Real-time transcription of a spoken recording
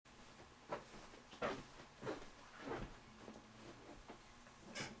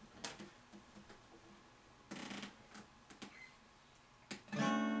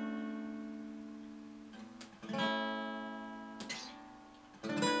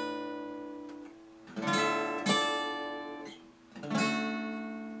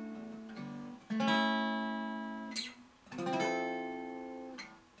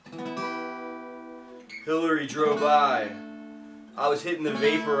Hillary drove by. I was hitting the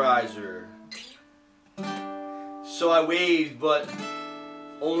vaporizer. So I waved, but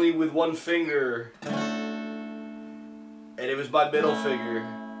only with one finger. And it was my middle finger.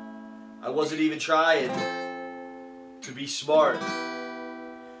 I wasn't even trying to be smart.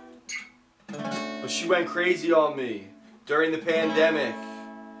 But she went crazy on me during the pandemic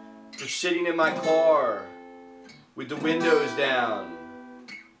for sitting in my car with the windows down.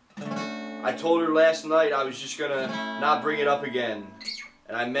 I told her last night I was just gonna not bring it up again,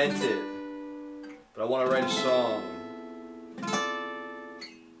 and I meant it. But I want to write a song.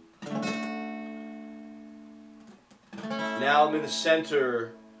 Now I'm in the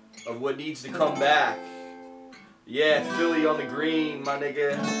center of what needs to come back. Yeah, Philly on the green, my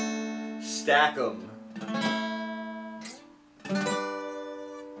nigga. Stack 'em.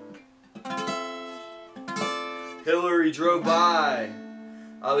 Hillary drove by.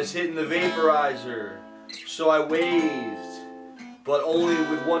 I was hitting the vaporizer, so I waved, but only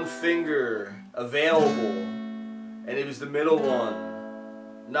with one finger available, and it was the middle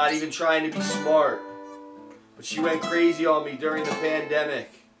one. Not even trying to be smart, but she went crazy on me during the pandemic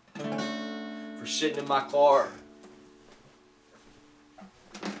for sitting in my car.